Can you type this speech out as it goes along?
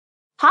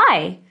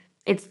Hi,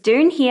 it's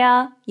Doon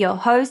here, your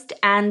host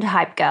and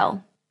hype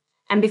girl.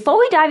 And before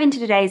we dive into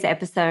today's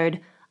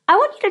episode, I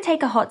want you to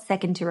take a hot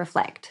second to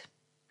reflect.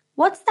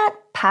 What's that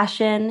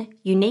passion,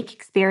 unique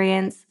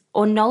experience,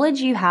 or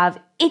knowledge you have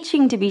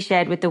itching to be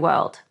shared with the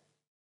world?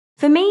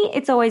 For me,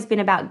 it's always been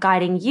about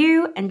guiding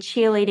you and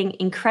cheerleading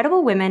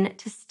incredible women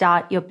to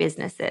start your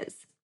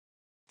businesses.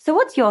 So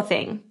what's your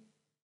thing?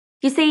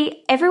 You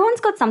see,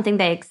 everyone's got something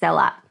they excel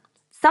at,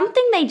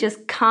 something they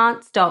just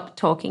can't stop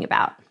talking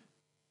about.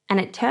 And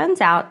it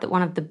turns out that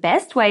one of the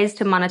best ways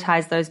to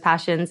monetize those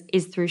passions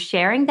is through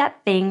sharing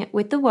that thing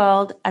with the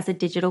world as a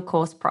digital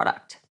course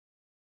product.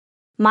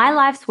 My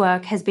life's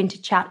work has been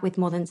to chat with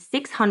more than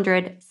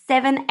 600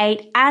 7,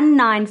 8, and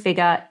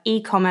 9-figure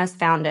e-commerce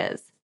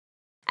founders.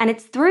 And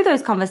it's through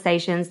those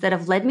conversations that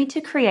have led me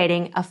to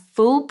creating a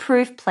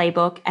foolproof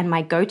playbook and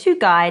my go-to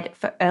guide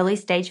for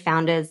early-stage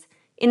founders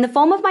in the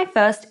form of my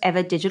first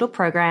ever digital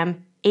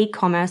program,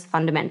 E-commerce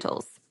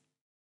Fundamentals.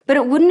 But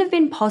it wouldn't have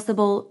been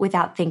possible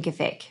without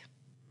Thinkific.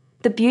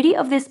 The beauty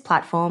of this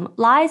platform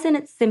lies in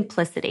its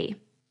simplicity.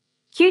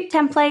 Cute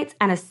templates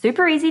and a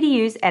super easy to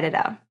use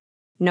editor.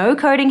 No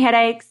coding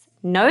headaches,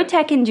 no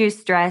tech-induced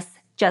stress,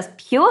 just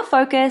pure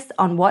focus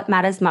on what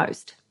matters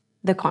most,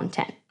 the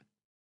content.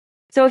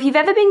 So if you've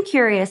ever been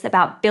curious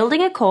about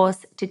building a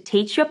course to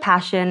teach your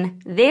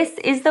passion, this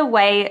is the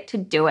way to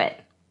do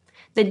it.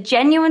 The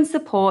genuine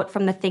support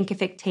from the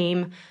Thinkific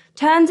team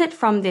turns it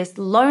from this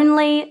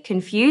lonely,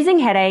 confusing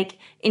headache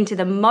into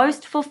the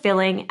most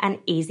fulfilling and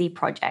easy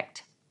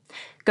project.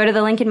 Go to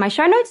the link in my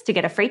show notes to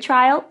get a free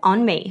trial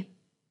on me.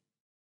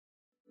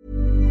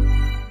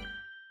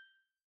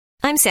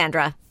 I'm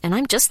Sandra, and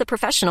I'm just the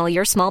professional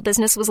your small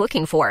business was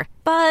looking for.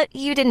 But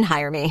you didn't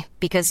hire me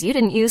because you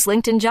didn't use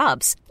LinkedIn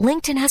Jobs.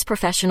 LinkedIn has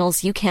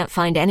professionals you can't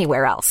find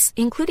anywhere else,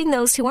 including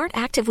those who aren't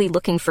actively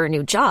looking for a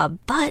new job,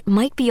 but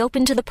might be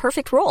open to the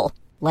perfect role,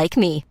 like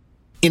me.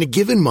 In a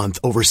given month,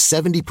 over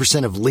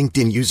 70% of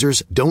LinkedIn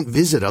users don't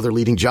visit other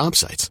leading job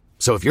sites.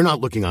 So if you're not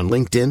looking on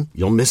LinkedIn,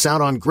 you'll miss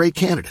out on great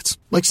candidates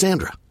like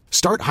Sandra.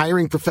 Start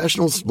hiring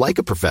professionals like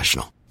a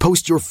professional.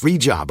 Post your free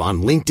job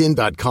on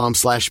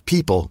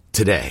linkedin.com/people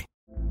today.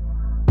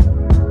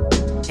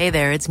 Hey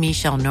there, it's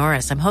Michelle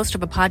Norris. I'm host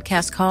of a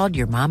podcast called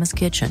Your Mama's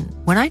Kitchen.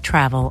 When I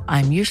travel,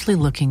 I'm usually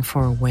looking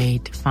for a way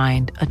to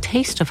find a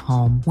taste of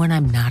home when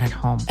I'm not at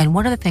home. And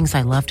one of the things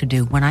I love to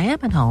do when I am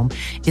at home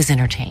is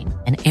entertain.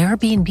 And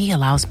Airbnb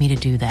allows me to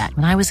do that.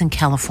 When I was in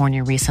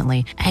California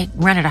recently, I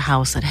rented a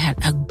house that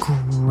had a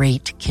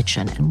great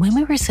kitchen. And when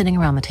we were sitting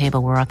around the table,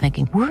 we're all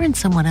thinking, we're in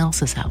someone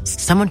else's house.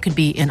 Someone could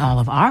be in all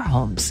of our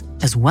homes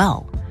as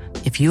well.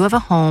 If you have a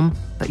home,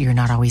 but you're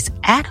not always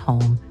at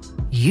home,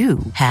 you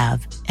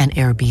have an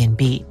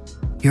Airbnb.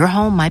 Your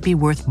home might be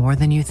worth more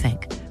than you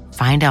think.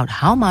 Find out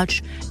how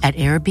much at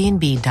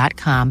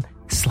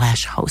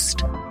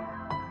airbnb.com/host.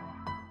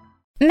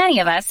 Many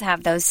of us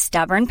have those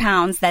stubborn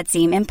pounds that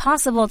seem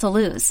impossible to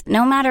lose,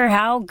 no matter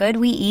how good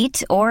we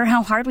eat or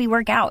how hard we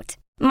work out.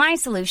 My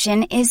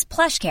solution is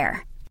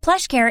PlushCare.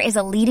 PlushCare is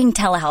a leading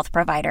telehealth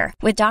provider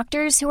with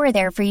doctors who are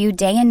there for you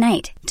day and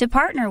night to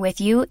partner with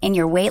you in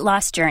your weight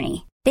loss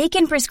journey. They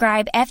can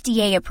prescribe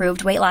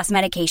FDA-approved weight loss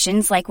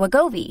medications like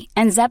Wegovy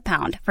and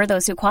Zepbound for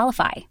those who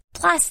qualify.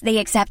 Plus, they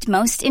accept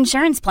most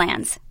insurance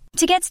plans.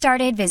 To get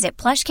started, visit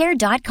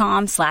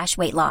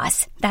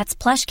plushcare.com/weightloss. That's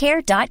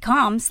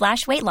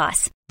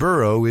plushcare.com/weightloss.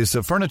 Burrow is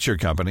a furniture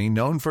company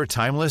known for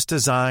timeless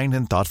design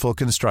and thoughtful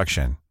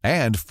construction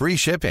and free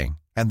shipping,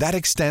 and that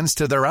extends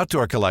to their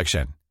outdoor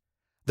collection.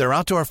 Their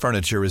outdoor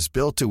furniture is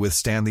built to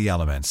withstand the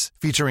elements,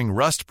 featuring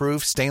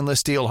rust-proof stainless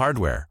steel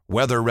hardware,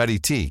 weather-ready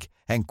teak,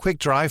 and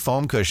quick-dry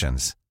foam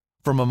cushions.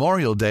 For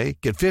Memorial Day,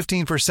 get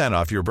 15%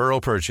 off your Burrow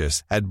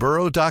purchase at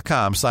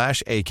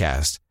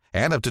burrow.com/acast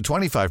and up to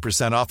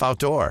 25% off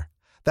outdoor.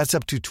 That's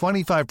up to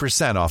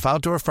 25% off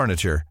outdoor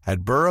furniture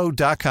at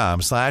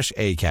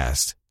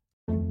burrow.com/acast.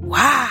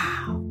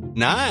 Wow.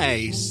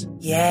 Nice.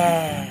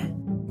 Yeah.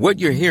 What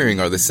you're hearing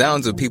are the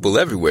sounds of people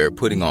everywhere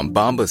putting on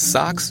Bombas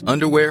socks,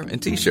 underwear,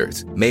 and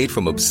T-shirts made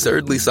from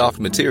absurdly soft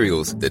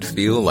materials that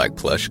feel like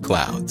plush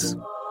clouds.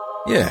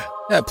 Yeah,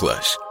 that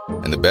plush.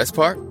 And the best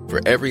part? For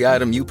every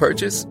item you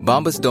purchase,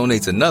 Bombas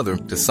donates another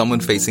to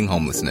someone facing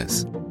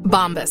homelessness.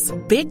 Bombas.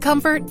 Big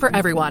comfort for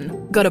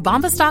everyone. Go to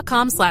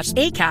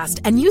bombas.com/ACAST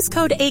and use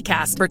code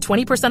ACAST for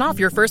 20% off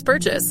your first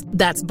purchase.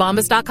 That's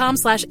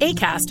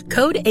bombas.com/ACAST.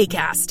 Code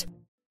ACAST.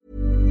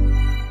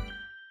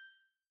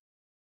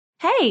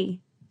 Hey,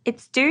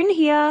 it's Doon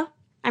here.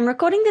 I'm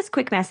recording this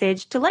quick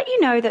message to let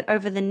you know that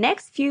over the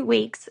next few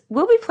weeks,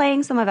 we'll be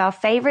playing some of our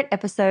favorite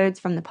episodes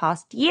from the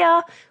past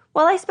year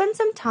while I spend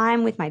some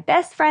time with my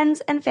best friends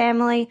and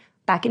family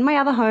back in my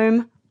other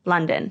home,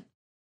 London.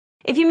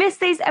 If you missed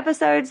these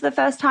episodes the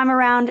first time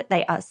around,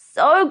 they are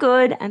so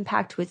good and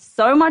packed with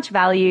so much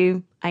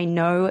value. I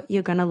know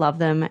you're going to love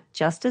them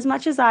just as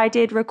much as I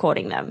did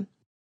recording them.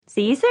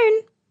 See you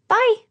soon.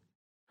 Bye.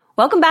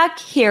 Welcome back.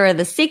 Here are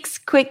the 6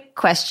 quick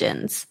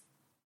questions.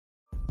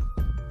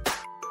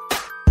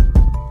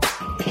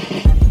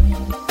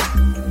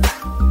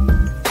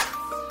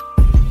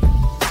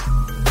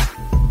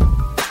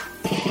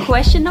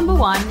 Question number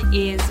 1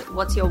 is,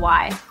 what's your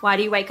why? Why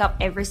do you wake up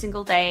every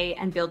single day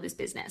and build this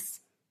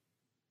business?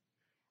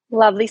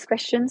 Love this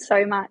question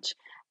so much.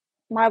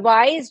 My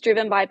why is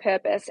driven by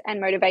purpose and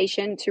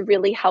motivation to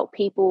really help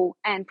people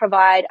and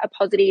provide a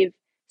positive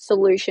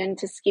solution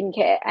to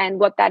skincare and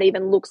what that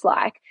even looks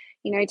like.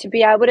 You know, to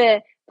be able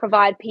to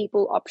provide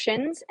people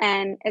options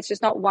and it's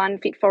just not one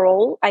fit for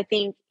all, I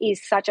think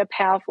is such a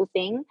powerful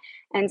thing.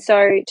 And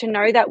so to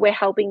know that we're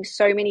helping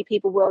so many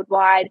people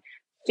worldwide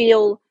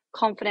feel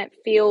confident,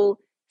 feel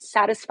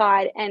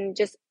satisfied and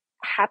just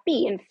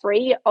happy and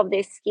free of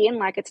their skin,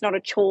 like it's not a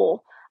chore,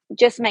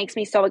 just makes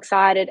me so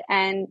excited.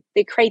 And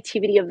the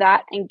creativity of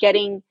that and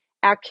getting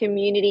our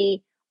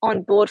community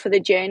on board for the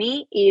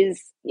journey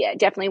is,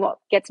 definitely what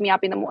gets me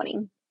up in the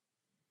morning.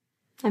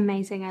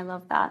 Amazing. I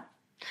love that.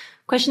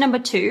 Question number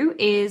 2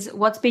 is,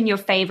 what's been your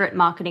favorite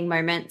marketing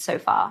moment so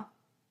far?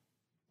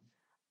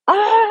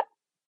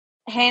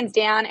 Hands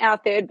down, our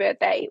 3rd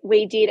birthday.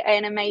 We did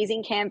an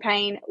amazing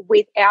campaign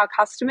with our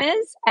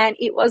customers and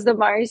it was the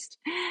most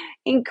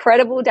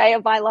incredible day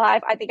of my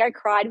life. I think I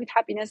cried with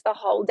happiness the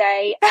whole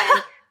day.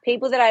 And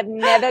people that I've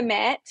never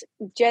met,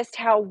 just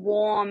how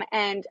warm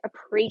and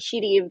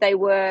appreciative they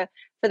were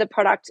for the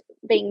product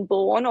being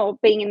born or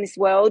being in this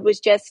world was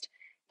just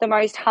the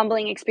most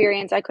humbling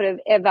experience I could have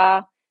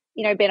ever,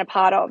 been a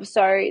part of.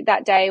 So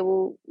that day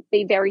will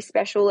be very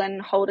special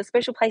and hold a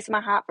special place in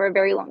my heart for a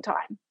very long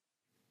time.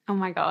 Oh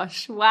my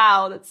gosh.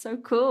 Wow. That's so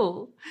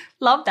cool.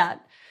 Love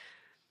that.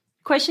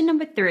 Question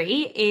number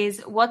 3 is,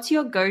 what's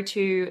your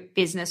go-to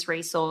business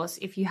resource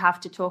if you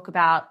have to talk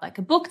about like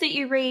a book that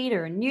you read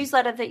or a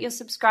newsletter that you're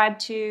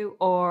subscribed to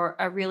or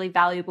a really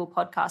valuable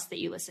podcast that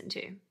you listen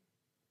to?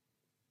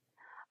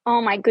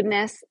 Oh my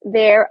goodness.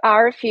 There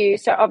are a few.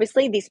 So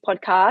obviously this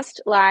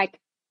podcast, like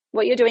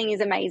what you're doing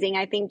is amazing.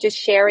 I think just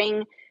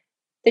sharing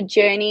the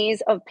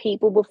journeys of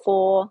people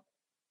before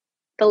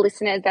the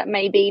listeners that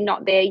may be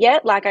not there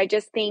yet, like I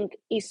just think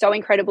is so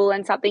incredible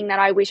and something that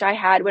I wish I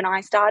had when I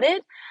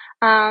started.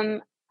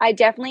 I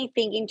definitely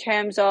think in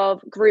terms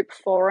of group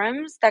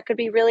forums, that could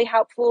be really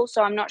helpful.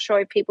 So I'm not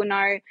sure if people know,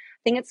 I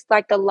think it's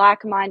like the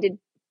like-minded,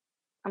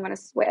 I'm going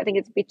to swear, I think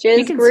it's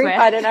bitches group. Swear.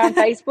 I don't know, on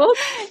Facebook.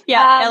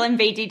 Yeah,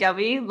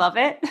 LMBDW, love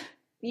it.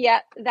 Yeah,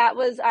 that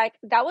was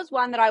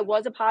one that I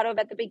was a part of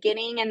at the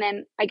beginning. And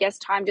then I guess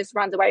time just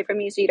runs away from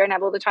you. So you don't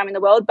have all the time in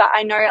the world. But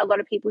I know a lot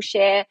of people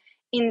share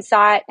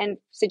insight and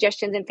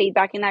suggestions and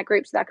feedback in that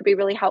group. So that could be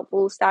really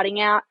helpful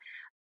starting out.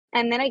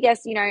 And then I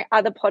guess,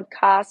 other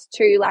podcasts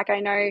too, like I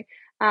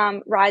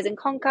know Rise and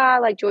Conquer,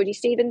 like Georgie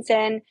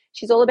Stevenson,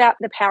 she's all about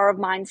the power of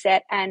mindset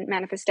and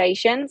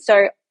manifestation.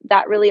 So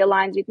that really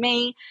aligns with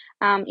me,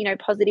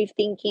 positive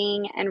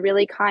thinking and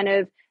really kind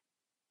of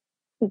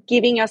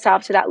giving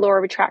yourself to that law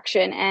of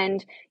attraction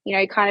and,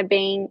 kind of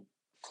being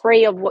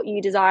free of what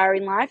you desire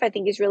in life, I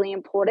think is really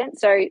important.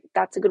 So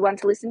that's a good one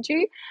to listen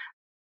to.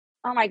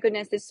 Oh my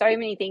goodness, there's so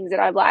many things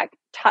that I've like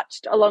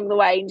touched along the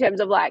way in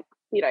terms of like,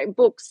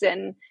 books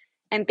and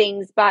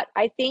things. But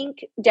I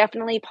think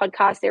definitely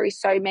podcasts, there is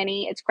so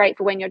many. It's great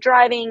for when you're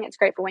driving. It's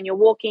great for when you're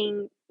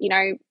walking,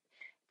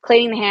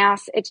 cleaning the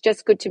house. It's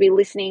just good to be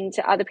listening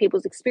to other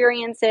people's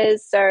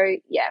experiences. So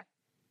yeah.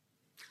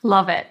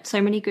 Love it.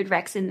 So many good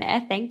recs in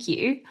there. Thank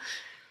you.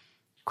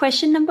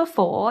 Question number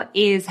 4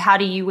 is, how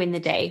do you win the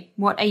day?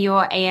 What are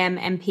your AM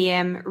and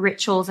PM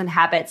rituals and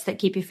habits that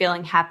keep you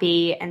feeling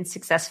happy and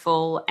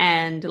successful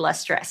and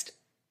less stressed?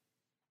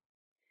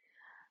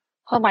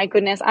 Oh my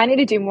goodness, I need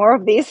to do more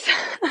of this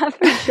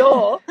for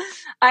sure.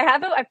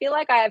 I feel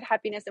like I have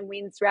happiness and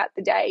wins throughout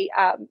the day.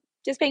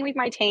 Just being with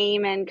my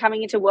team and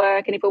coming into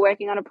work, and if we're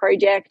working on a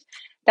project,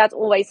 that's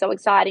always so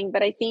exciting.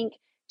 But I think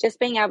just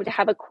being able to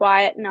have a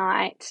quiet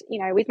night,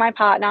 with my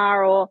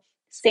partner or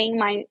seeing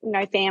my,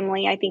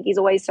 family, I think is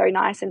always so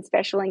nice and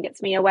special and gets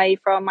me away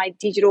from my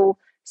digital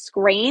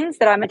screens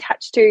that I'm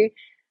attached to,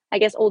 I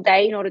guess, all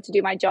day in order to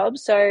do my job.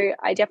 So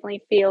I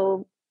definitely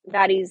feel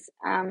that is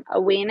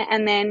a win.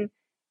 And then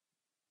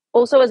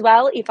also as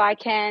well, if I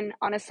can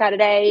on a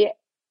Saturday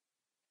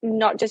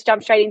not just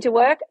jump straight into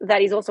work,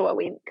 that is also a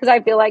win. Because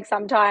I feel like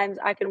sometimes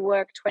I can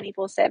work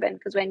 24/7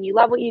 because when you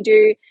love what you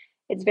do,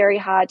 it's very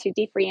hard to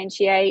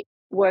differentiate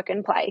work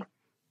and play.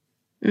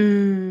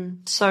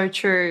 So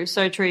true.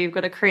 So true. You've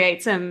got to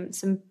create some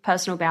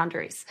personal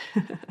boundaries.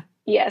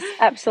 Yes,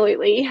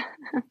 absolutely.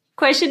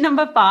 Question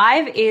number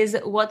 5 is,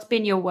 what's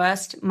been your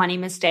worst money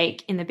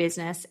mistake in the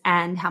business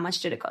and how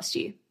much did it cost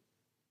you?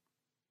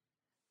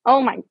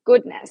 Oh my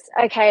goodness.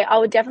 Okay, I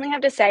would definitely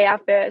have to say our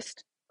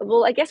first,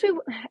 well, I guess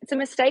it's a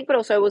mistake, but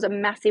also it was a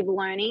massive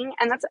learning.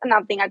 And that's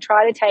another thing. I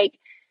try to take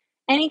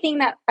anything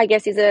that I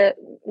guess is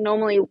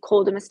normally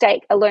called a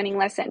mistake, a learning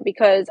lesson,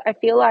 because I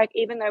feel like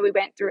even though we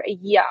went through a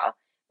year,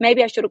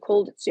 maybe I should have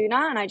called it sooner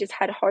and I just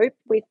had hope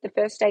with the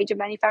first stage of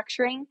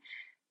manufacturing.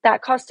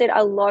 That costed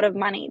a lot of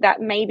money that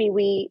maybe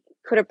we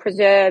could have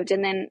preserved.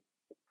 And then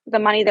the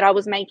money that I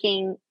was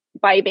making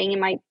by being in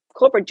my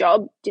corporate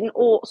job didn't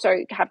also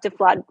have to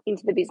flood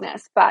into the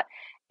business. But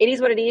it is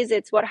what it is.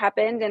 It's what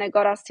happened and it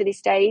got us to this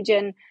stage.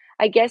 And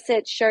I guess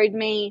it showed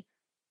me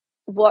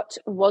what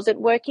wasn't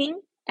working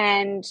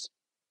and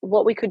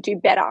what we could do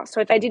better.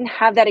 So if I didn't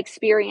have that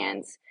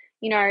experience,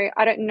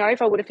 I don't know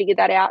if I would have figured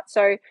that out.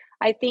 So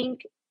I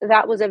think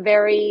that was a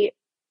very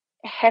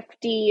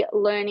hefty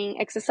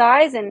learning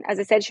exercise. And as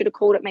I said, should have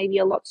called it maybe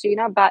a lot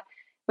sooner. But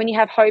when you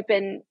have hope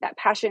and that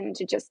passion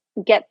to just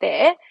get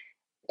there,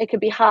 it could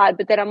be hard.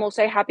 But then I'm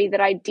also happy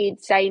that I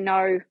did say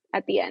no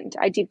at the end.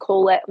 I did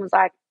call it and was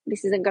like,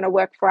 this isn't going to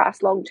work for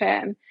us long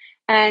term.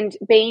 And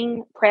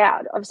being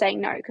proud of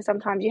saying no, because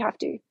sometimes you have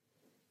to.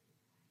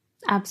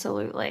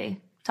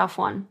 Absolutely. Tough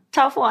one.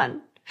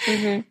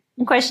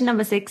 Mm-hmm. Question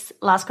number 6,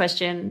 last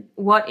question.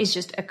 What is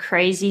just a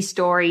crazy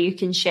story you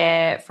can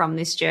share from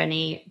this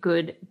journey,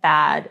 good,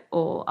 bad,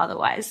 or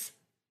otherwise?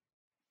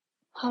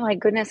 Oh my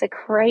goodness, a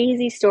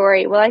crazy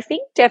story. Well, I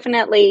think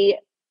definitely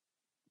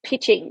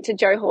pitching to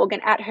Joe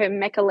Horgan at her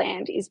Mecca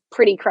land is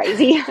pretty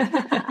crazy.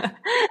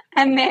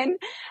 and then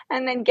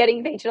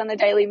getting featured on the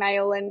Daily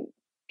Mail and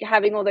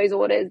having all those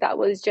orders, that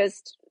was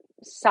just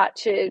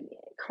such a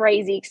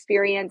crazy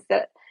experience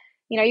that,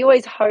 you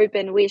always hope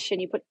and wish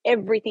and you put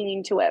everything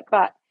into it.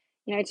 But,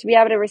 to be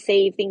able to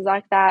receive things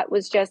like that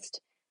was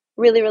just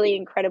really, really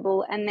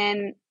incredible. And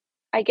then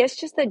I guess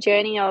just the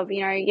journey of,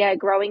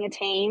 growing a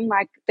team.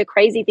 Like the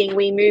crazy thing,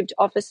 we moved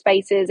office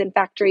spaces and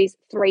factories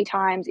 3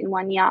 times in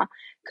 1 year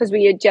because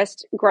we had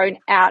just grown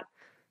out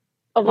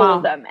of all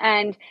of them.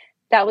 And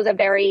that was a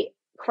very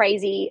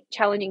crazy,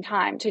 challenging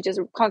time to just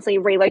constantly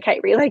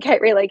relocate.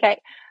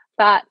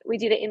 But we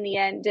did it in the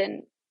end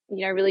and,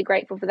 really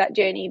grateful for that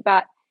journey.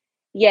 But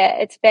yeah,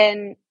 it's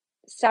been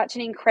such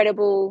an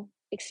incredible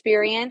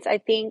experience. I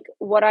think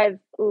what I've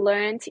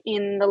learned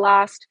in the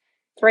last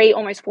 3,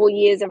 almost 4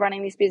 years of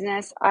running this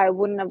business, I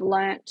wouldn't have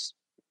learnt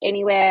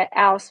anywhere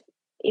else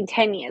in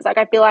 10 years. Like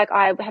I feel like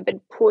I have been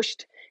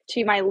pushed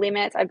to my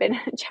limits. I've been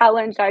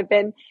challenged. I've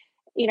been,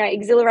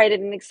 exhilarated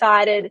and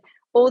excited,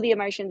 all the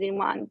emotions in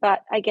one.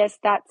 But I guess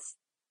that's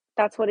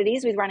what it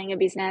is with running a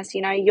business.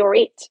 You're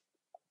it.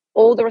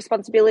 All the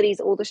responsibilities,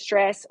 all the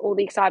stress, all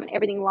the excitement,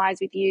 everything lies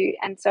with you.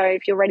 And so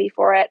if you're ready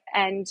for it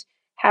and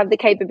have the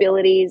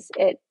capabilities,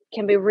 it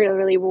can be really,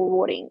 really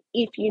rewarding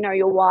if you know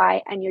your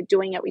why and you're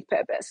doing it with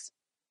purpose.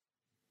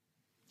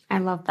 I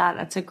love that.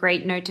 That's a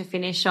great note to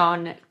finish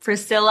on.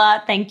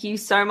 Priscilla, thank you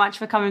so much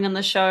for coming on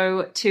the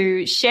show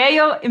to share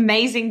your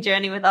amazing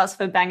journey with us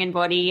for Bangn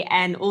Bodyt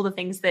and all the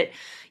things that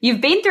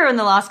you've been through in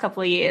the last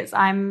couple of years.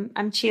 I'm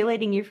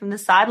cheerleading you from the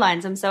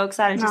sidelines. I'm so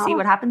excited to see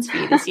what happens for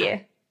you this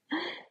year.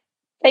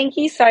 Thank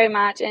you so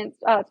much. And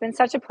it's been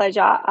such a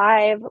pleasure.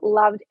 I've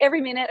loved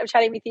every minute of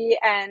chatting with you.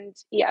 And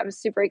yeah, I'm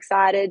super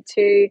excited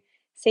to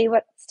see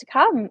what's to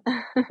come.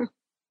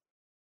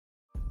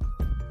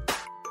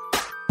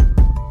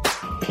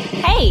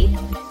 Hey,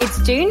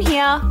 it's June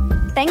here.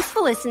 Thanks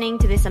for listening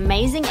to this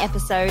amazing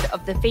episode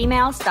of the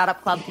Female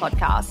Startup Club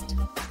podcast.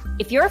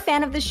 If you're a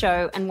fan of the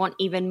show and want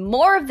even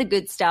more of the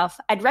good stuff,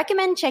 I'd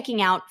recommend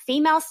checking out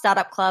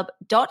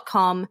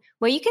femalestartupclub.com,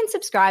 where you can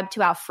subscribe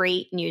to our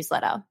free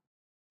newsletter.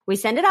 We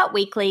send it out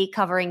weekly,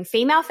 covering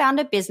female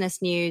founder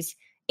business news,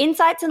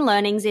 insights and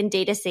learnings in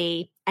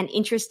D2C, and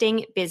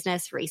interesting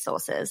business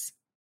resources.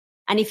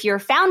 And if you're a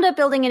founder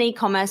building an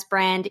e-commerce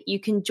brand, you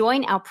can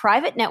join our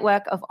private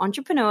network of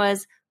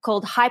entrepreneurs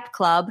called Hype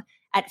Club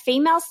at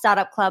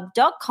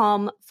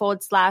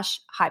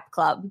femalestartupclub.com/Hype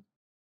Club.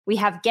 We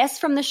have guests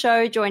from the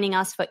show joining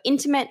us for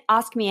intimate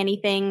Ask Me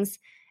Anythings,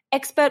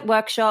 expert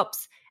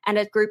workshops, and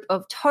a group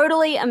of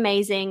totally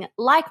amazing,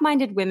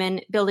 like-minded women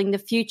building the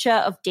future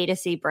of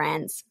D2C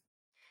brands.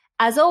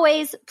 As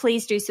always,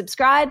 please do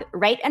subscribe,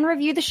 rate and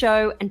review the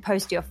show, and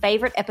post your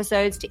favorite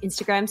episodes to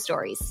Instagram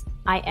stories.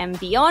 I am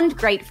beyond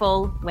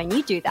grateful when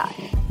you do that.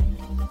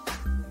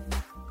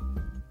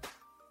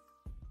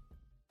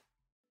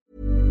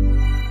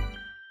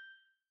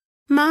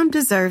 Mom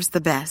deserves the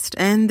best,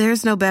 and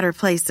there's no better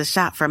place to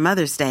shop for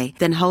Mother's Day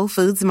than Whole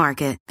Foods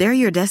Market. They're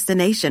your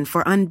destination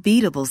for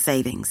unbeatable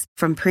savings,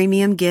 from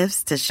premium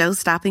gifts to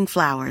show-stopping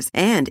flowers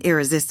and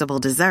irresistible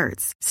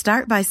desserts.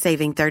 Start by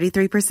saving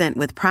 33%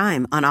 with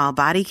Prime on all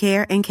body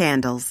care and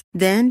candles.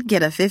 Then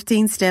get a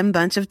 15-stem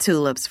bunch of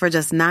tulips for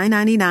just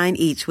 $9.99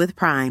 each with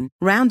Prime.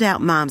 Round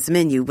out Mom's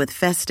menu with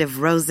festive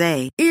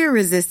rosé,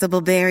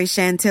 irresistible berry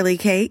chantilly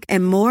cake,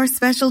 and more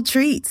special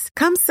treats.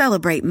 Come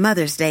celebrate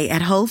Mother's Day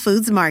at Whole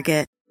Foods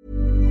Market.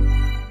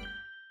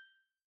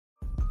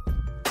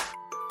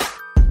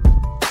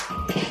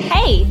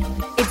 Hey,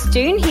 it's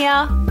June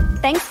here.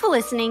 Thanks for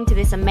listening to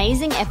this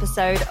amazing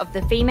episode of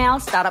the Female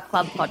Startup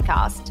Club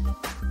podcast.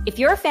 If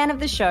you're a fan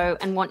of the show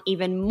and want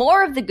even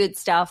more of the good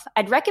stuff,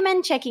 I'd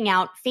recommend checking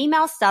out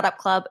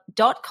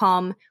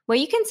femalestartupclub.com, where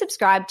you can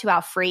subscribe to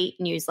our free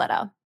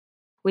newsletter.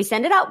 We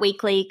send it out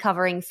weekly,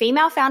 covering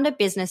female founder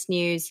business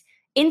news,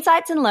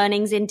 insights and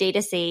learnings in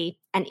D2C,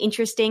 and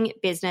interesting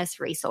business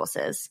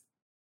resources.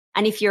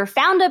 And if you're a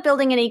founder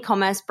building an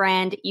e-commerce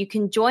brand, you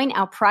can join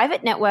our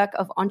private network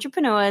of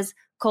entrepreneurs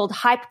called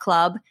Hype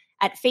Club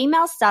at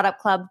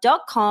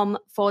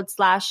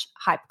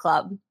femalestartupclub.com/Hype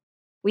Club.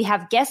 We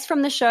have guests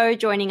from the show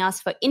joining us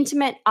for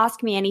intimate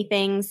Ask Me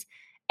Anythings,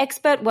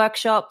 expert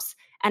workshops,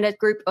 and a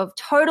group of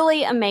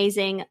totally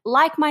amazing,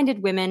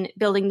 like-minded women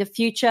building the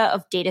future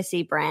of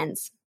D2C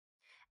brands.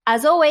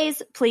 As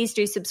always, please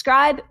do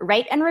subscribe,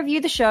 rate and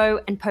review the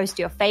show, and post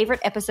your favorite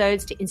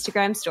episodes to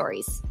Instagram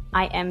stories.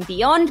 I am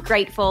beyond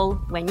grateful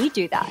when you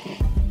do that.